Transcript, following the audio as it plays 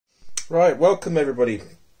Right, welcome everybody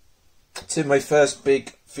to my first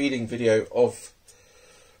big feeding video of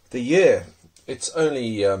the year. It's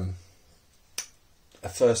only a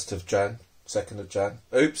 1st of Jan, 2nd of Jan.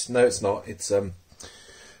 Oops, no it's not. It's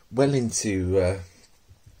well into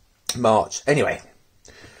March. Anyway,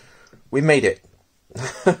 we made it.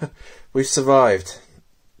 We've survived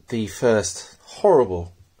the first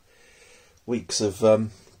horrible weeks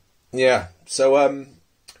of yeah. So I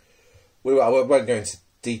won't go into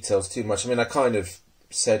details too much. I mean, I kind of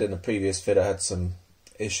said in the previous vid I had some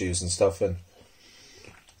issues and stuff, and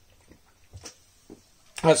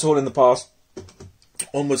that's all in the past.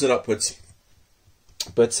 Onwards and upwards.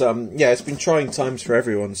 But yeah, it's been trying times for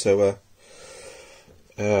everyone. So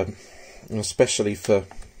especially for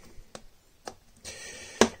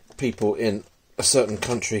people in a certain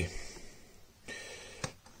country.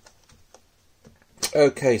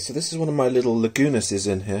 Okay, so this is one of my little lagunuses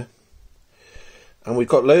in here. And we've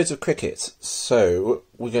got loads of crickets, so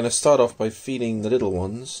we're going to start off by feeding the little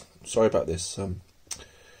ones. Sorry about this.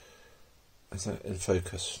 Is that in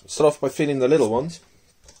focus? Start off by feeding the little ones,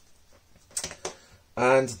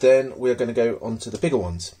 and then we're going to go on to the bigger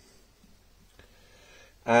ones.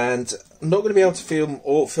 And I'm not going to be able to film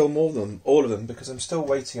all of them, because I'm still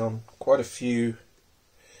waiting on quite a few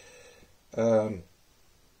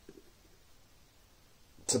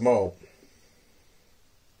tomorrow.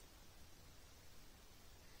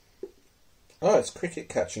 Oh, it's cricket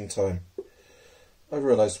catching time. I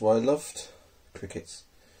realised why I loved crickets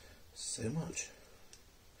so much.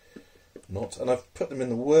 Not, and I've put them in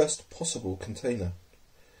the worst possible container.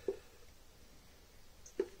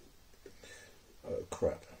 Oh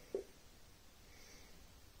crap.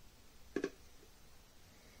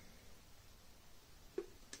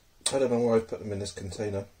 I don't know why I put them in this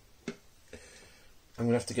container. I'm going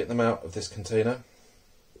to have to get them out of this container,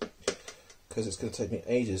 because it's going to take me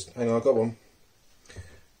ages. Hang on, I've got one.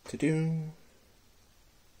 To-do.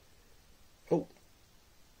 Oh.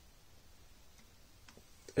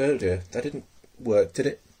 Oh dear, that didn't work, did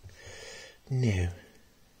it? No.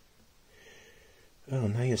 Oh,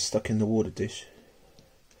 now you're stuck in the water dish.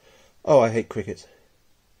 Oh, I hate crickets.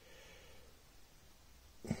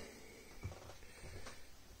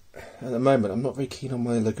 At the moment, I'm not very keen on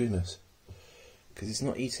my lagunas, because it's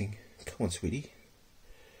not eating. Come on, sweetie.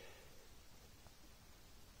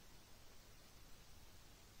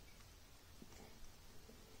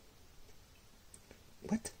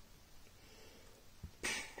 What?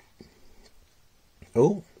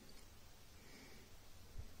 Oh.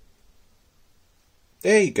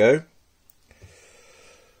 There you go.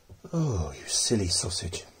 Oh, you silly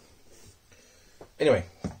sausage. Anyway,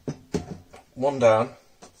 one down.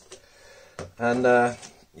 And, oh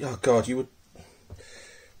God, you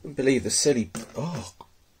wouldn't believe the silly... Oh,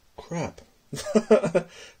 crap.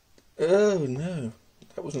 Oh, no.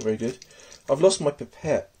 That wasn't very good. I've lost my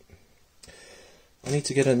pipette. I need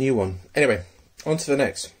to get a new one. Anyway, on to the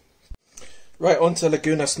next. Right, on to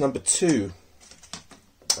Lagunas number 2.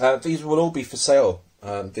 These will all be for sale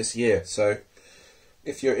this year, so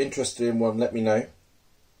if you're interested in one, let me know.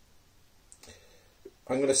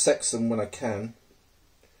 I'm going to sex them when I can.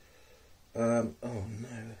 Oh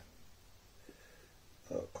no.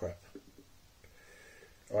 Oh crap.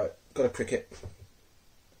 Alright, got a cricket.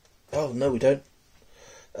 Oh no, we don't.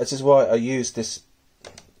 This is why I use this.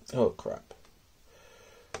 Oh crap.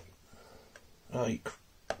 Oh,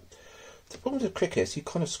 the problem with crickets, you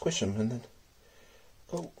kind of squish them and then...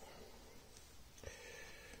 Oh.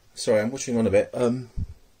 Sorry, I'm watching on a bit.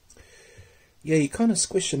 Yeah, you kind of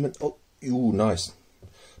squish them and... Oh, ooh, nice.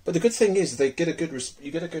 But the good thing is they get a good you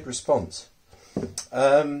get a good response.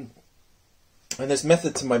 And there's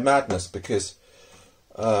method to my madness, because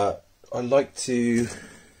I like to...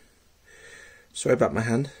 Sorry about my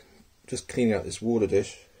hand. Just cleaning out this water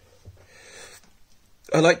dish.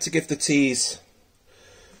 I like to give the teas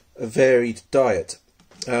a varied diet.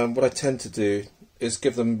 What I tend to do is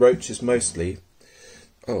give them roaches mostly.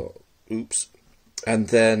 Oh, oops. And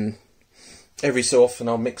then every so often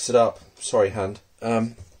I'll mix it up. Sorry, hand.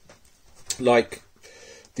 Like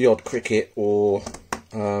the odd cricket, or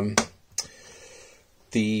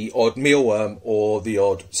the odd mealworm, or the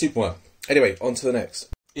odd superworm. Anyway, on to the next.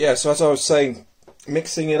 Yeah, so as I was saying,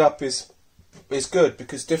 mixing it up is good,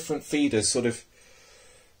 because different feeders sort of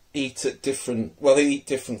eat at different... Well, they eat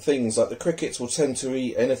different things. Like the crickets will tend to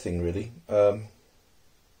eat anything, really. And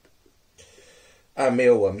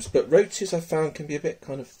mealworms. But roaches, I found, can be a bit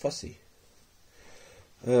kind of fussy.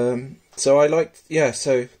 So I like... Yeah,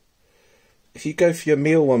 so if you go for your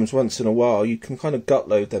mealworms once in a while, you can kind of gut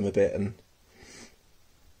load them a bit. And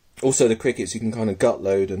also the crickets, you can kind of gut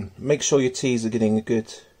load and make sure your teas are getting a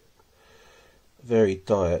good varied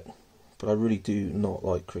diet, but I really do not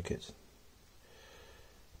like crickets.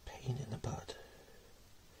 Pain in the butt.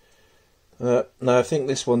 No, I think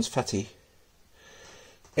this one's fatty.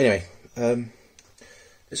 Anyway,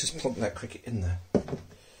 let's just plonk that cricket in there.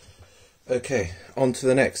 Okay, on to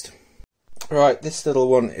the next. Right, this little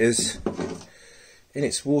one is in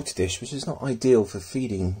its water dish, which is not ideal for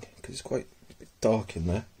feeding because it's quite a bit dark in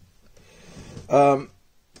there.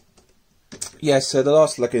 Yeah, so the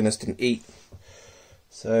last Lagunas didn't eat.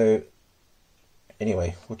 So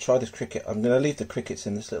anyway, we'll try this cricket. I'm going to leave the crickets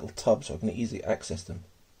in this little tub so I can easily access them.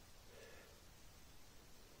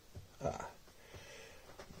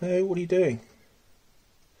 No, what are you doing?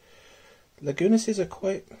 Lagunases are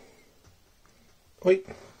quite... Wait.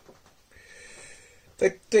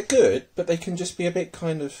 They're good, but they can just be a bit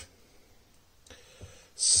kind of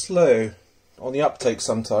slow on the uptake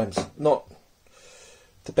sometimes. Not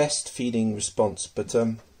the best feeding response, but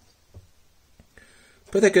they're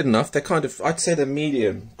good enough. They're kind of, I'd say they're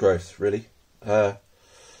medium growth, really.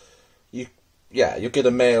 You'll get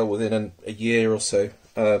a male within a year or so,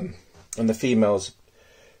 and the females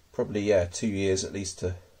probably 2 years at least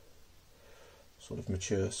to sort of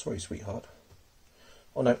mature. Sorry, sweetheart.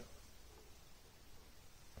 Oh no.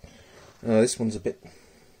 This one's a bit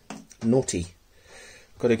naughty.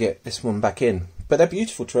 Got to get this one back in. But they're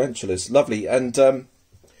beautiful tarantulas, lovely. And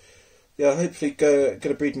yeah, hopefully going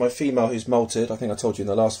to breed my female who's molted. I think I told you in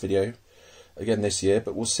the last video again this year,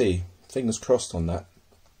 but we'll see. Fingers crossed on that.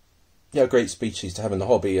 Yeah, great species to have in the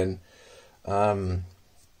hobby, and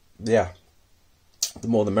yeah, the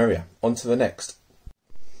more the merrier. On to the next.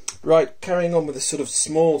 Right, carrying on with the sort of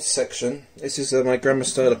small section. This is my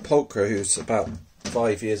Grammostola pulchra, who's about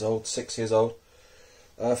 5 years old, 6 years old.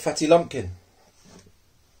 Fatty Lumpkin,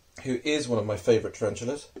 who is one of my favourite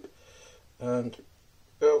tarantulas. And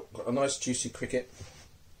oh, got a nice juicy cricket.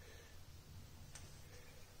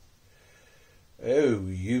 Oh,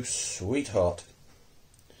 you sweetheart.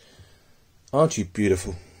 Aren't you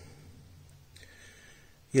beautiful?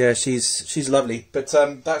 Yeah, she's lovely. But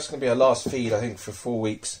that's going to be her last feed, I think, for 4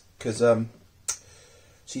 weeks. Because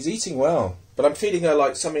she's eating well. But I'm feeding her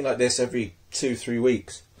like something like this every 2-3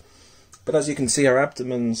 weeks. But as you can see, her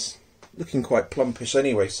abdomen's looking quite plumpish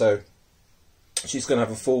anyway. So she's going to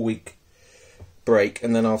have a 4-week break,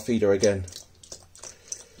 and then I'll feed her again.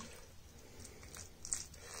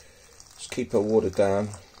 Just keep her watered down.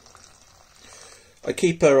 I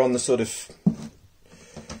keep her on the sort of,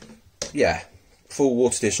 full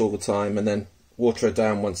water dish all the time, and then water her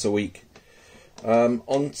down once a week.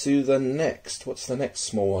 On to the next. What's the next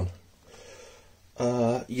small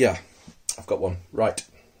one? Yeah, I've got one. Right.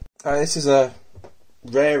 This is a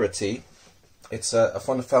rarity. It's a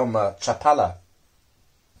Phonophelma chapala,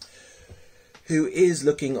 who is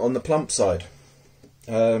looking on the plump side.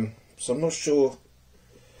 So I'm not sure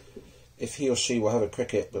if he or she will have a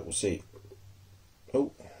cricket, but we'll see.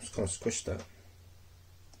 Oh, just kind of squished that.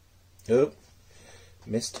 Oh,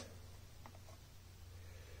 missed.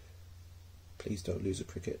 Please don't lose a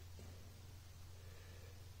cricket.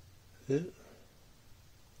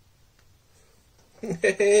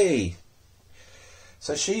 Hey!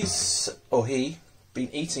 So she's, or he,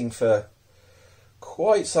 been eating for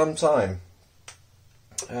quite some time.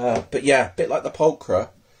 But yeah, a bit like the pulchra.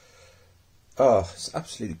 Oh, it's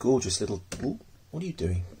absolutely gorgeous little... Ooh, what are you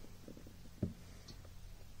doing?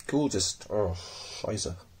 Gorgeous... Oh,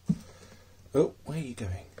 scheiße. Oh, where are you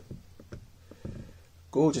going?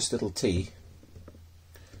 Gorgeous little tea.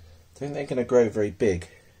 I think they're going to grow very big.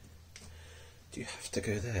 Do you have to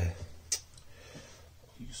go there?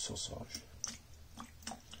 You sausage.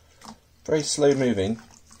 Very slow moving.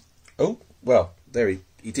 Oh, well, there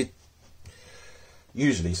he did.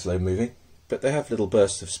 Usually slow moving, but they have little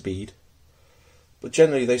bursts of speed. But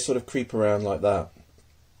generally they sort of creep around like that.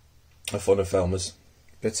 Phonophelmas.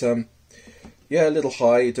 But yeah, a little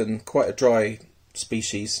hide and quite a dry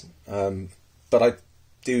species. But I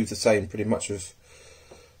do the same pretty much with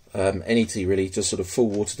any tea really, just sort of full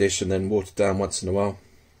water dish and then water down once in a while.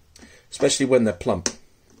 Especially when they're plump.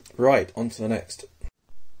 Right, on to the next.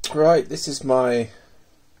 Right, this is my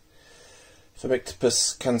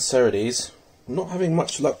Phormictopus cancerides. I'm not having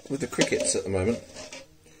much luck with the crickets at the moment.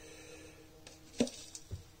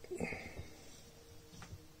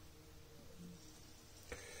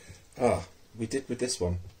 Ah, we did with this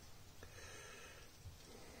one.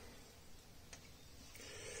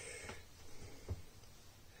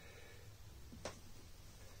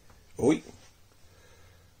 Oi.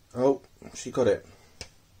 Oh, she got it.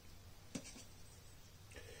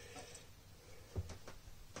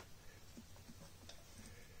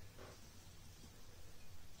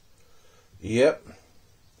 Yep.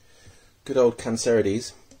 Good old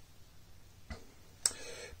Cancerides.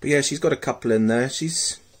 But yeah, she's got a couple in there.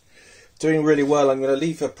 She's doing really well. I'm going to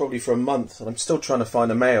leave her probably for a month, and I'm still trying to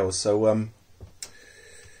find a male. So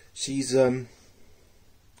she's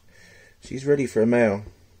ready for a male.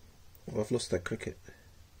 Oh, I've lost that cricket.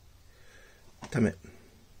 Damn it.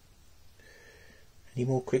 Any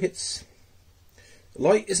more crickets? The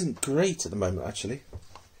light isn't great at the moment, actually.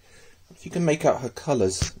 If you can make out her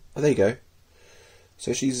colours. Oh, there you go.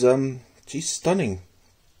 So she's stunning.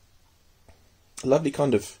 A lovely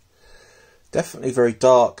kind of, definitely very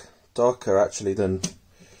darker actually than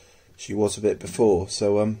she was a bit before.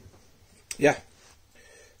 So yeah,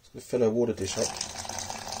 just gonna fill her water dish up.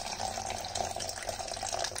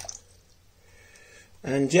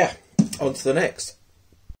 And yeah, on to the next.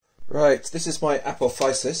 Right, this is my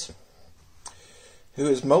Apophysis, who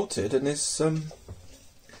has molted and is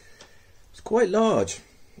it's quite large.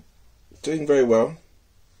 Doing very well.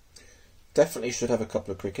 Definitely should have a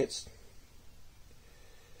couple of crickets.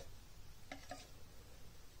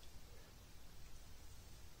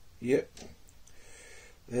 Yep,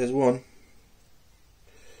 there's one.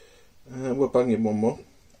 We're banging one more.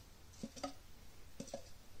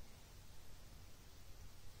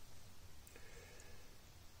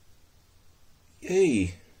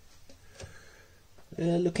 Yay!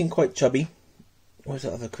 Looking quite chubby. Where's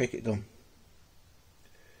that other cricket gone?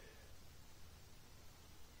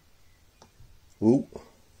 Ooh.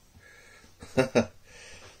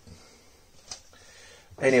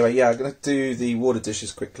 Anyway, yeah, I'm going to do the water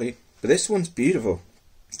dishes quickly. But this one's beautiful.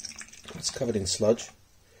 It's covered in sludge.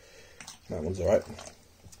 That one's alright.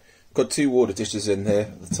 Got 2 water dishes in here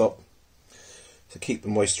at the top to keep the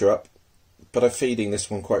moisture up. But I'm feeding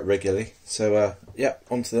this one quite regularly. So, yeah,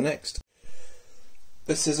 on to the next.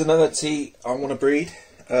 This is another tea I want to breed.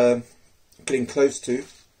 Getting close to.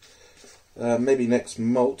 Maybe next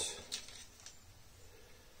molt.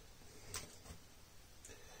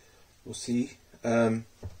 We'll see. What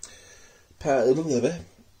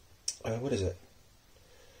is it?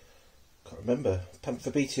 Can't remember.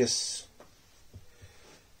 Pamphobetius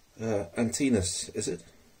antinus, is it?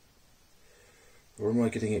 Or am I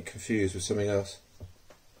getting it confused with something else?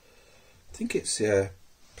 I think it's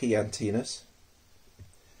P. antinus.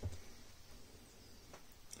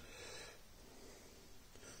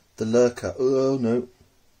 The lurker. Oh no.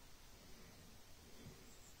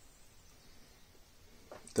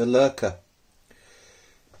 The lurker.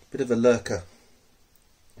 Bit of a lurker.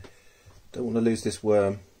 Don't want to lose this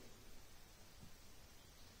worm.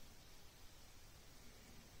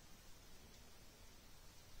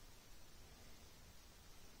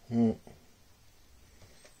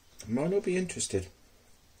 Might not be interested.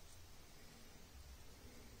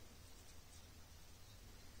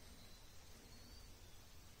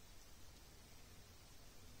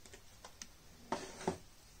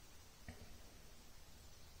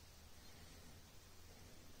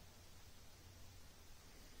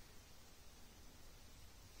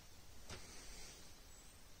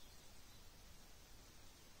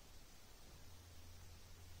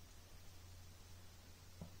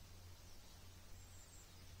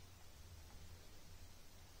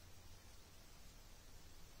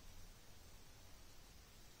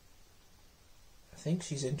 I think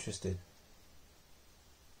she's interested.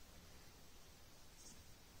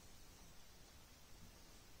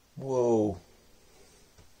 Whoa.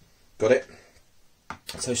 Got it.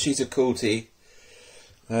 So she's a cool tea.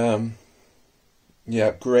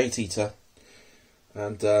 Yeah, great eater.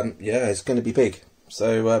 And yeah, it's going to be big.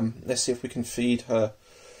 So let's see if we can feed her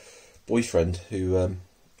boyfriend, who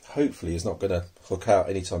hopefully is not going to hook out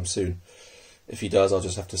anytime soon. If he does, I'll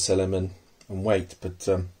just have to sell him and wait. But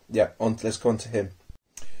yeah, let's go on to him.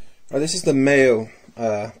 Right, this is the male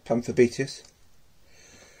Pamphobetius.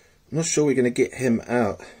 I'm not sure we're going to get him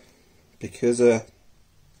out because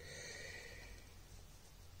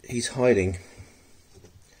he's hiding.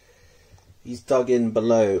 He's dug in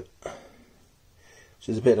below, which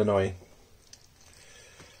is a bit annoying.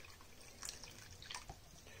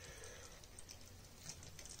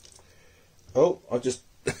 Oh, I just...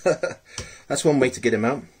 That's one way to get him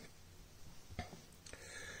out.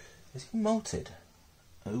 Is he molted?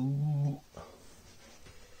 Oh.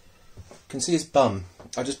 Can see his bum.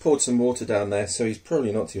 I just poured some water down there, so he's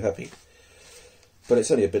probably not too happy. But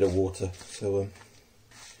it's only a bit of water, so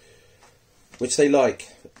which they like,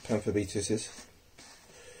 Pamphobetiuses.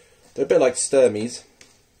 They're a bit like Sturmies.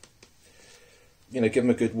 You know, give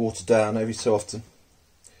them a good water down every so often.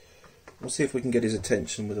 We'll see if we can get his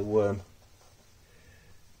attention with a worm.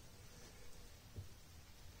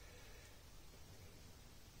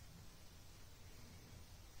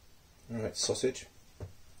 Alright, sausage.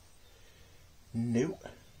 Nope.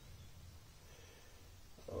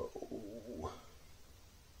 Oh.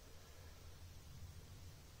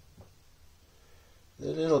 A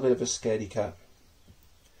little bit of a scaredy cat.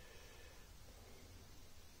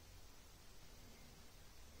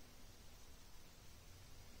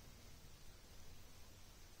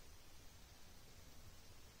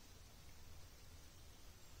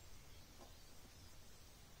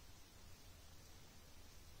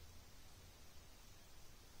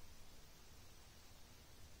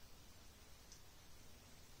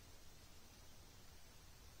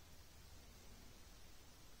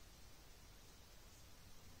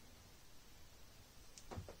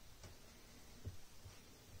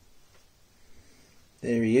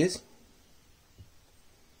 There he is.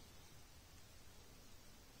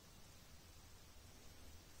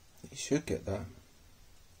 You should get that.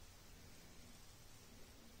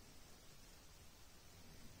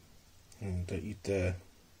 Don't you dare.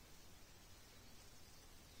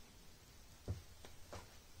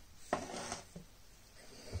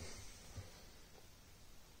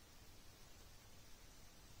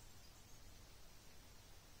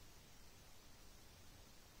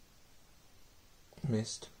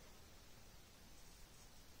 Missed.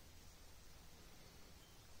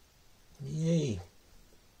 Yay.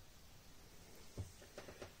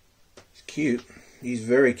 He's cute. He's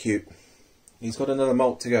very cute. He's got another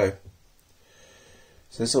molt to go.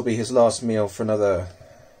 So this will be his last meal for another...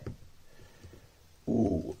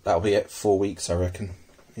 Ooh, that'll be it, 4 weeks I reckon.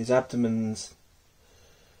 His abdomen's...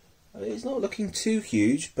 He's not looking too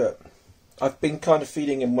huge, but I've been kind of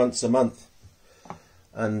feeding him once a month.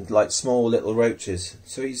 And like small little roaches,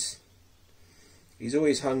 so he's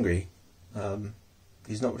always hungry.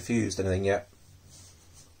 He's not refused anything yet.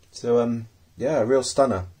 So yeah, a real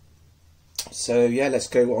stunner. So yeah, let's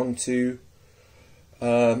go on to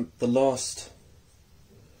the last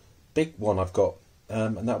big one I've got,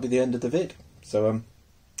 and that'll be the end of the vid. So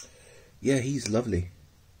yeah, he's lovely,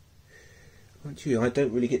 aren't you? I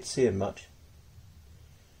don't really get to see him much.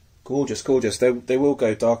 Gorgeous, gorgeous. They will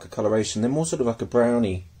go darker coloration. They're more sort of like a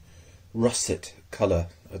browny, russet colour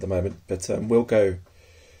at the moment, but will go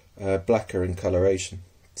blacker in coloration.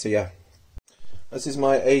 So yeah, this is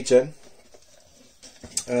my Agen.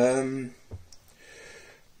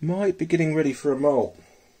 Might be getting ready for a molt.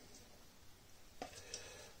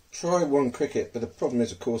 Try one cricket, but the problem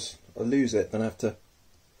is, of course, I lose it, then I have to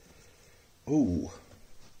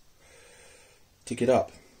dig it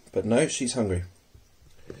up. But no, she's hungry.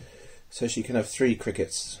 So she can have 3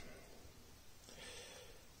 crickets.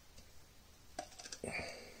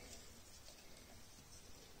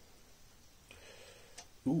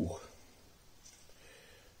 Ooh.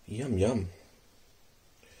 Yum yum.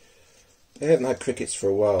 They haven't had crickets for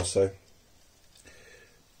a while, so...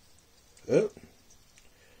 Oh.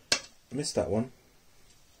 Missed that one.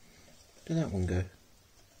 Where did that one go?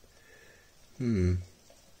 I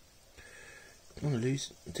want to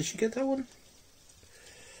lose... Did she get that one?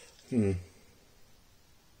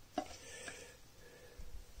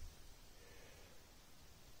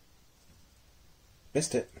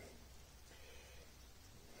 Missed it.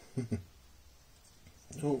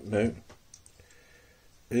 Oh no.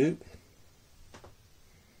 Ooh.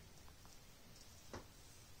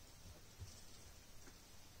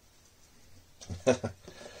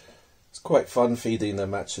 It's quite fun feeding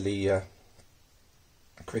them actually.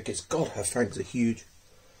 Crickets. God, her fangs are huge.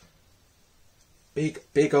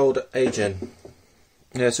 Big old Agen.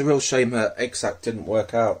 Yeah, it's a real shame her egg sac didn't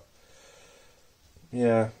work out.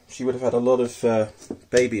 Yeah, she would have had a lot of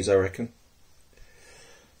babies, I reckon.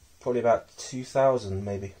 Probably about 2,000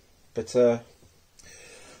 maybe. But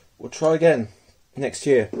we'll try again next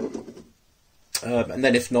year. And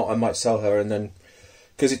then if not, I might sell her, and then...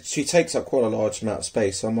 Because she takes up quite a large amount of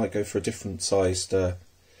space, so I might go for a different sized,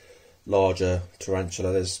 larger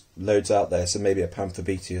tarantula. There's loads out there, so maybe a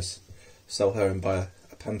Panthobeteus. Sell her and buy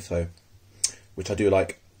a Pantho, which I do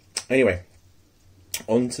like. Anyway,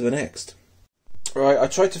 on to the next. Right, I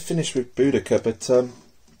tried to finish with Boudica, but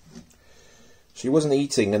she wasn't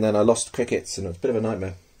eating, and then I lost crickets, and it was a bit of a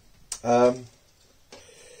nightmare.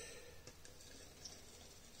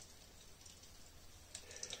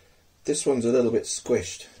 This one's a little bit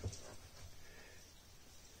squished,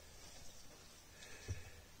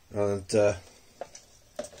 and a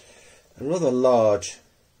rather large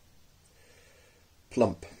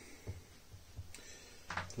plump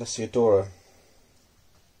Lasiodora.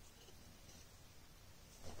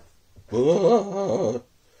 Whoa.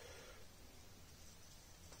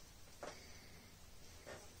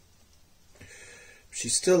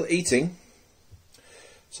 She's still eating,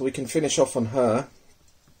 so we can finish off on her.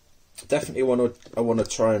 Definitely I want to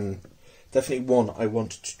try and Definitely one I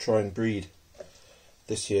want to try and breed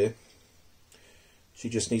this year. She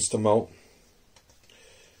just needs to molt.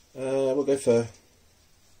 We'll go for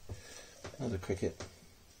another cricket.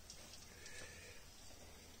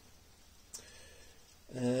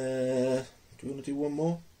 Do you want to do one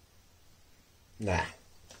more? Nah,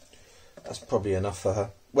 that's probably enough for her.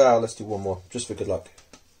 Well, let's do one more, just for good luck.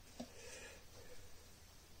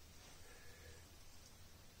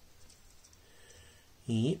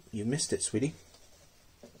 Yep, you missed it, sweetie.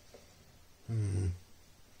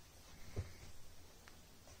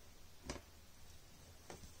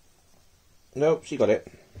 Nope, she got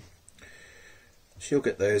it. She'll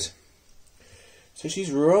get those. So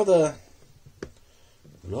she's rather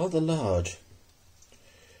large.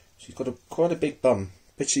 She's got quite a big bum,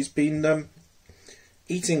 but she's been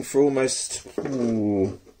eating for almost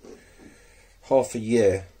half a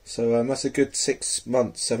year. So that's a good 6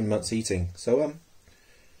 months, 7 months eating. So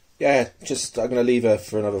yeah, I'm going to leave her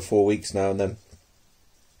for another 4 weeks now, and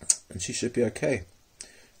she should be okay.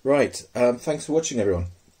 Right, thanks for watching, everyone,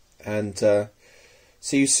 and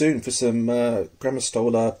see you soon for some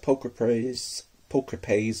Grammostola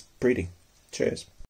pulchripes breeding. Cheers.